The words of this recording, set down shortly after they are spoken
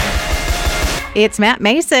It's Matt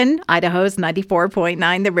Mason, Idaho's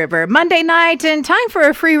 94.9 The River. Monday night and time for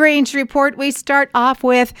a free range report. We start off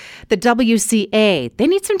with the WCA. They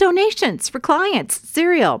need some donations for clients,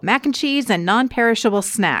 cereal, mac and cheese, and non-perishable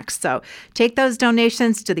snacks. So take those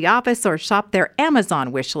donations to the office or shop their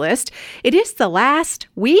Amazon wish list. It is the last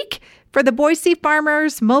week for the Boise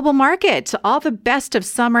Farmers Mobile Market. All the best of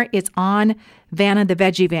summer is on Vanna the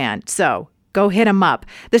Veggie Van. So go hit them up.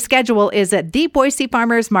 The schedule is at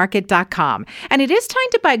theboisefarmersmarket.com. And it is time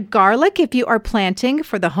to buy garlic if you are planting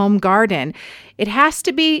for the home garden. It has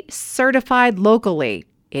to be certified locally.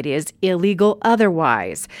 It is illegal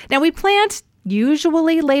otherwise. Now, we plant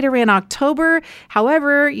usually later in October.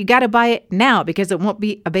 However, you got to buy it now because it won't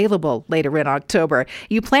be available later in October.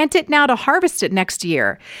 You plant it now to harvest it next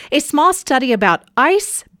year. A small study about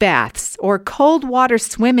ice baths or cold water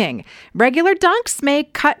swimming. Regular dunks may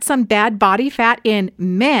cut some bad body fat in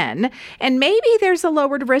men, and maybe there's a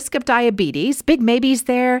lowered risk of diabetes. Big maybes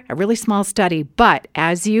there, a really small study. But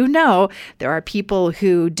as you know, there are people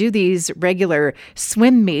who do these regular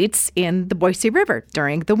swim meets in the Boise River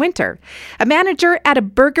during the winter. A manager at a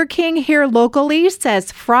Burger King here locally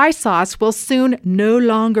says fry sauce will soon no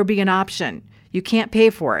longer be an option. You can't pay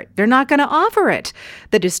for it. They're not going to offer it.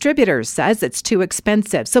 The distributor says it's too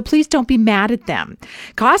expensive, so please don't be mad at them.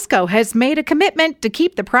 Costco has made a commitment to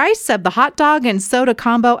keep the price of the hot dog and soda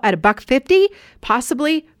combo at $1.50,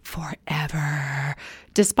 possibly forever,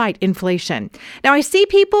 despite inflation. Now, I see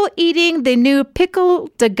people eating the new pickle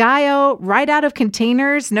de gallo right out of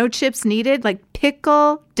containers, no chips needed, like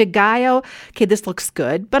pickle de gallo. Okay, this looks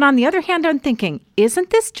good. But on the other hand, I'm thinking, isn't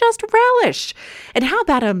this just relish? And how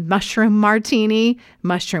about a mushroom martini?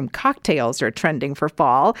 Mushroom cocktails are trending for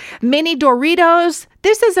fall. Mini Doritos.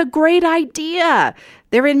 This is a great idea.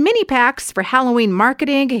 They're in mini packs for Halloween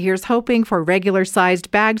marketing. Here's hoping for regular-sized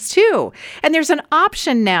bags, too. And there's an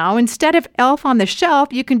option now. Instead of Elf on the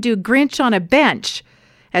Shelf, you can do Grinch on a bench,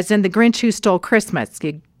 as in the Grinch Who Stole Christmas.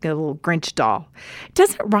 You get a little Grinch doll. It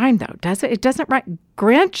doesn't rhyme, though, does it? It doesn't rhyme.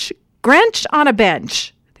 Grinch on a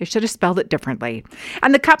bench. They should have spelled it differently.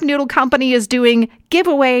 And the Cup Noodle Company is doing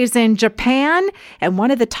giveaways in Japan. And one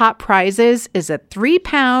of the top prizes is a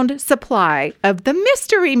 3-pound supply of the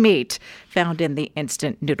mystery meat found in the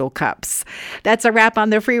instant noodle cups. That's a wrap on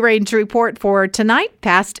the Free Range Report for tonight.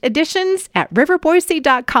 Past editions at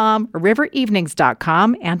riverboise.com,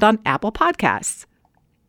 riverevenings.com, and on Apple Podcasts.